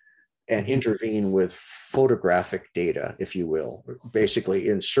space and intervene with photographic data, if you will, basically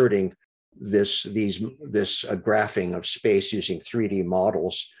inserting this graphing of space using 3D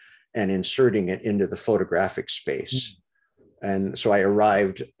models and inserting it into the photographic space. And so I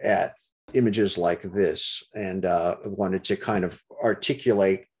arrived at images like this and wanted to kind of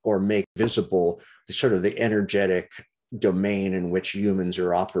articulate or make visible the sort of the energetic domain in which humans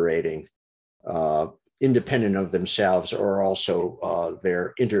are operating, independent of themselves, or also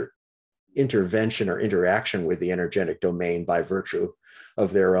their intervention or interaction with the energetic domain by virtue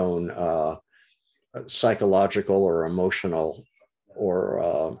of their own psychological or emotional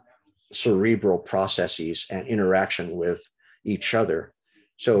or cerebral processes and interaction with each other.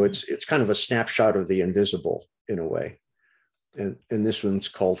 So it's kind of a snapshot of the invisible in a way. And this one's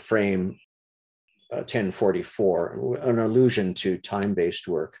called Frame 1044, an allusion to time-based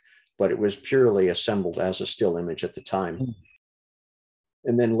work, but it was purely assembled as a still image at the time.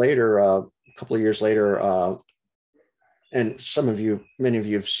 And then later, a couple of years later, and many of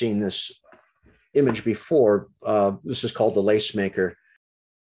you have seen this image before. This is called The Lace Maker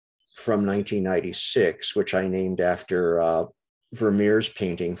from 1996, which I named after Vermeer's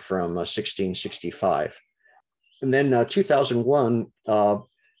painting from 1665. And then 2001,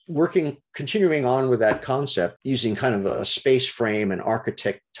 continuing on with that concept, using kind of a space frame and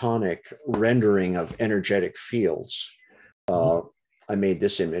architectonic rendering of energetic fields. I made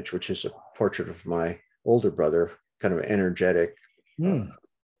this image, which is a portrait of my older brother, kind of an energetic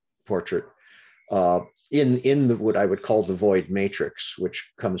portrait, in what I would call the void matrix,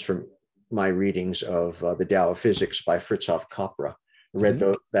 which comes from my readings of The Tao of Physics by Fritjof Capra. I read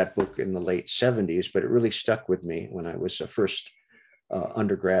that book in the late 70s, but it really stuck with me when I was a first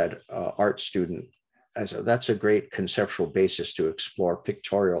undergrad art student. That's a great conceptual basis to explore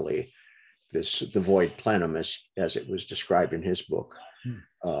pictorially the void plenum as it was described in his book.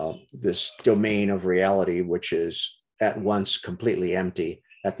 this domain of reality, which is at once completely empty,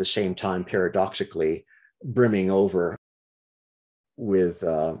 at the same time, paradoxically, brimming over with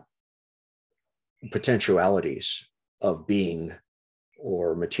potentialities of being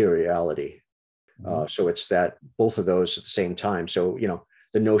or materiality. So it's that both of those at the same time. So,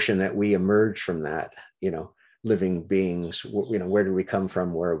 the notion that we emerge from that, living beings, where do we come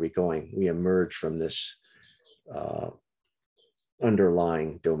from? Where are we going? We emerge from this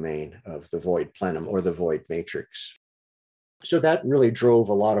underlying domain of the void plenum or the void matrix. So that really drove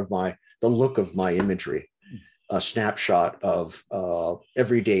a lot of the look of my imagery, a snapshot of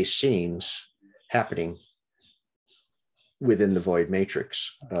everyday scenes happening within the void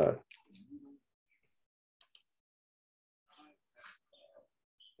matrix.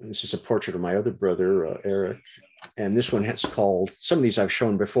 This is a portrait of my other brother, Eric. And this one has called, some of these I've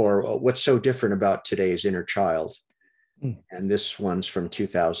shown before, What's So Different About Today's Inner Child? And this one's from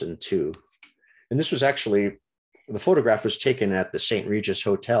 2002. And this was actually, the photograph was taken at the St. Regis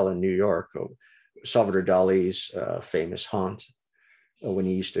Hotel in New York, Salvador Dali's famous haunt, when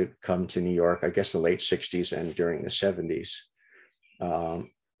he used to come to New York, I guess the late 60s and during the 70s.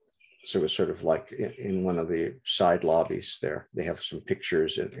 So it was sort of like in one of the side lobbies there. They have some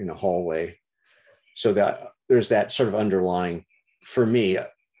pictures in a hallway. So that there's that sort of underlying, for me,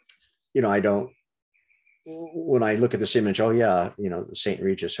 when I look at this image, the St.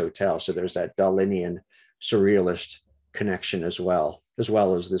 Regis Hotel. So there's that Dalinian surrealist connection as well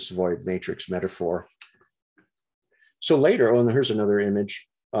as this void matrix metaphor. So later, here's another image,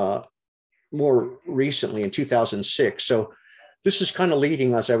 more recently in 2006. So this is kind of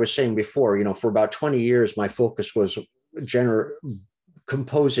leading, as I was saying before, for about 20 years, my focus was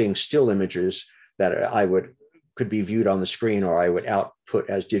composing still images that could be viewed on the screen, or I would output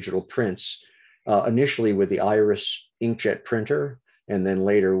as digital prints, initially with the Iris inkjet printer, and then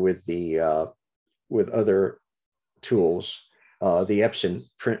later with other tools, the Epson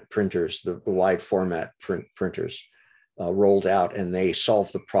printers, the wide format printers rolled out, and they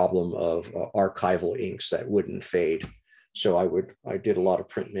solved the problem of archival inks that wouldn't fade. So I did a lot of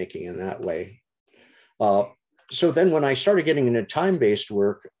printmaking in that way. So then when I started getting into time-based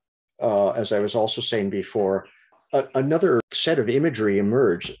work, as I was also saying before, another set of imagery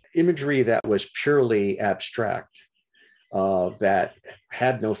emerged, imagery that was purely abstract, that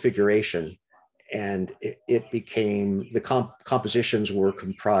had no figuration. And it became, the compositions were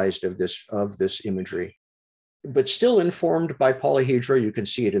comprised of this imagery, but still informed by polyhedra. You can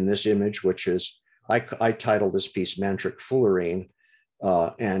see it in this image, which is, I titled this piece Mantric Fullerene,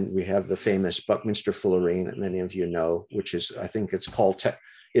 and we have the famous Buckminster Fullerene that many of you know, which is, I think it's called,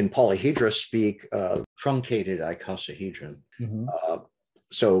 in polyhedra speak, truncated icosahedron.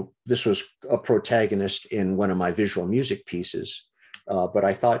 So this was a protagonist in one of my visual music pieces, but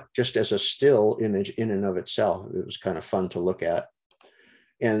I thought just as a still image in and of itself, it was kind of fun to look at.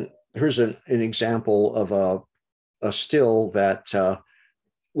 And here's an example of a still that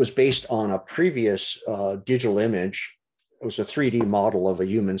was based on a previous digital image. It was a 3D model of a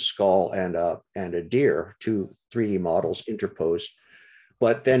human skull and a deer, two 3D models interposed.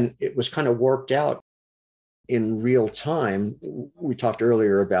 But then it was kind of worked out in real time. We talked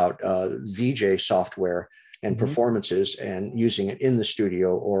earlier about VJ software and performances and using it in the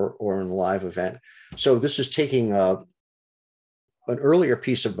studio or in a live event. So this is taking an earlier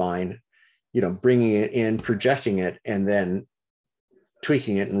piece of mine, bringing it in, projecting it, and then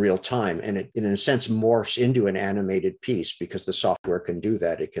tweaking it in real time. And it, in a sense, morphs into an animated piece because the software can do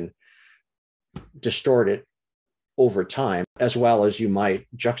that. It can distort it over time, as well as you might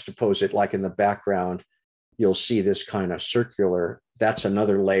juxtapose it, like in the background, you'll see this kind of circular, that's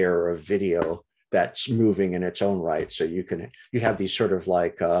another layer of video that's moving in its own right. So you have these sort of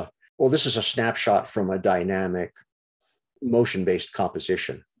like, this is a snapshot from a dynamic motion-based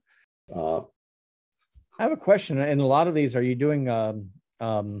composition. I have a question. In a lot of these, are you doing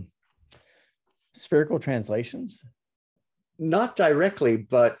spherical translations? Not directly,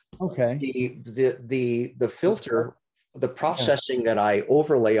 but okay. The filter, the processing that I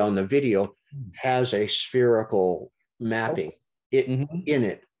overlay on the video has a spherical mapping in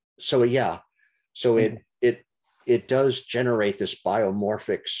it. So it does generate this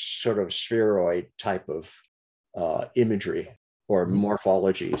biomorphic sort of spheroid type of imagery or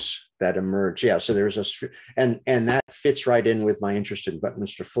morphologies that emerge. Yeah, so there's and that fits right in with my interest in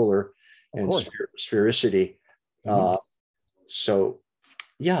Buckminster Fuller and sphericity. So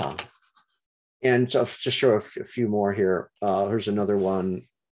yeah, and to show a few more here, here's another one.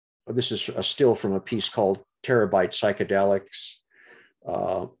 This is a still from a piece called Terabyte Psychedelics,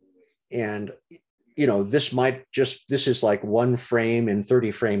 and this is like one frame in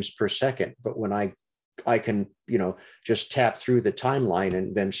 30 frames per second, but when I can, just tap through the timeline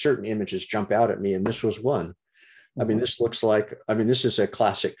and then certain images jump out at me. And this was one. I mean, this is a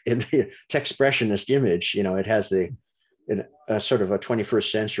classic Techspressionist image. It has a sort of a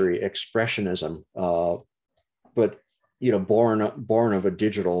 21st century expressionism, but, born of a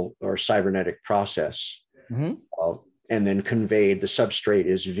digital or cybernetic process, and then conveyed. The substrate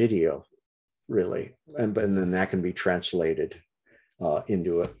is video, really. And then that can be translated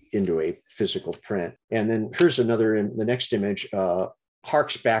into a physical print. And then here's the next image brings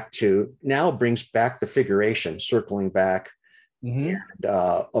back the figuration, circling back, and,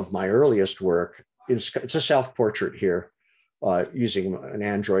 of my earliest work. It's a self-portrait here, using an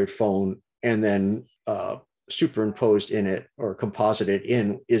Android phone, and then superimposed in it or composited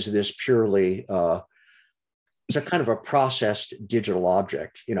in is this purely, it's a kind of a processed digital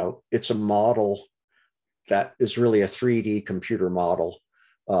object. It's a model that is really a 3D computer model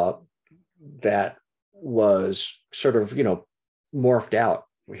that was sort of, morphed out.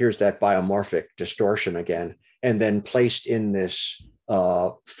 Here's that biomorphic distortion again, and then placed in this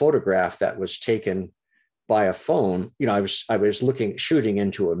photograph that was taken by a phone. I was shooting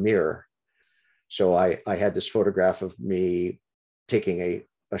into a mirror. So I had this photograph of me taking a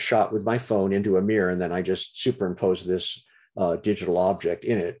shot with my phone into a mirror, and then I just superimposed this digital object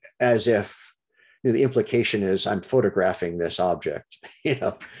in it, as if the implication is I'm photographing this object,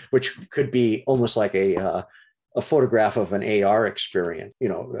 which could be almost like a photograph of an AR experience,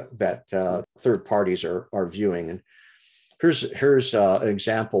 that third parties are viewing. And here's an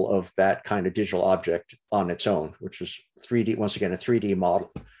example of that kind of digital object on its own, which is 3D, once again, a 3D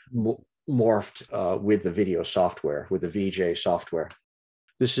model morphed with the video software, with the VJ software.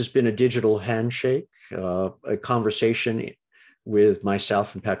 This has been a digital handshake, a conversation with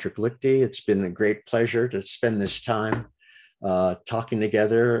myself and Patrick Lichty. It's been a great pleasure to spend this time talking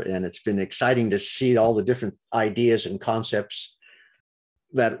together, and it's been exciting to see all the different ideas and concepts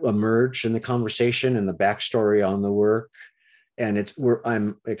that emerge in the conversation and the backstory on the work. And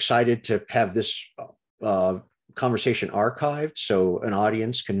I'm excited to have this conversation archived so an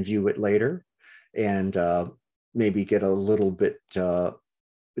audience can view it later and maybe get a little bit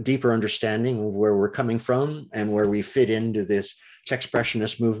deeper understanding of where we're coming from and where we fit into this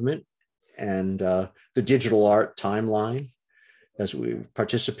Techspressionist movement and the digital art timeline as we've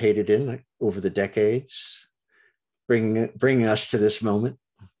participated in over the decades, bringing us to this moment.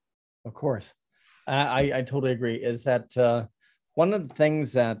 Of course. I totally agree. Is that one of the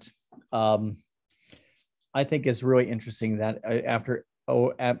things that I think is really interesting, that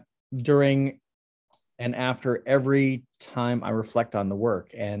during and after every time I reflect on the work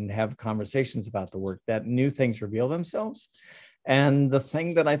and have conversations about the work, that new things reveal themselves. And the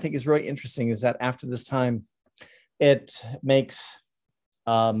thing that I think is really interesting is that after this time, it makes,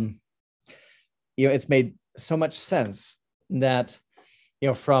 it's made so much sense that,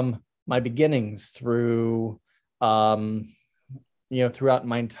 from my beginnings through, throughout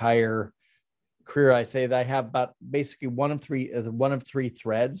my entire career, I say that I have about basically one of three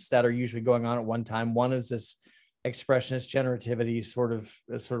threads that are usually going on at one time. One is this expressionist generativity sort of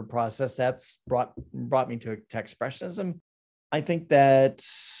process that's brought me to Techspressionism. I think that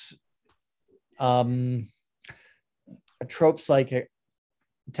tropes like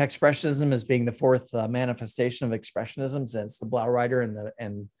Techspressionism as being the fourth manifestation of expressionism, since the Blaureiter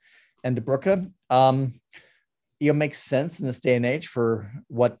and the Brücke, makes sense in this day and age for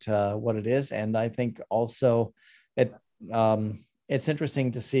what it is. And I think also it's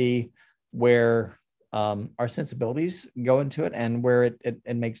interesting to see where our sensibilities go into it, and where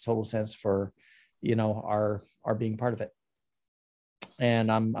it makes total sense for our being part of it.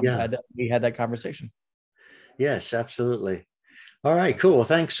 And I'm glad that we had that conversation. Yes, absolutely. All right, cool. Well,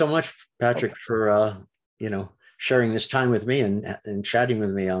 thanks so much, Patrick, for sharing this time with me and chatting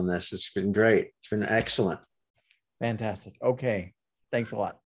with me on this. It's been great. It's been excellent. Fantastic. Okay. Thanks a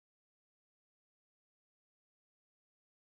lot.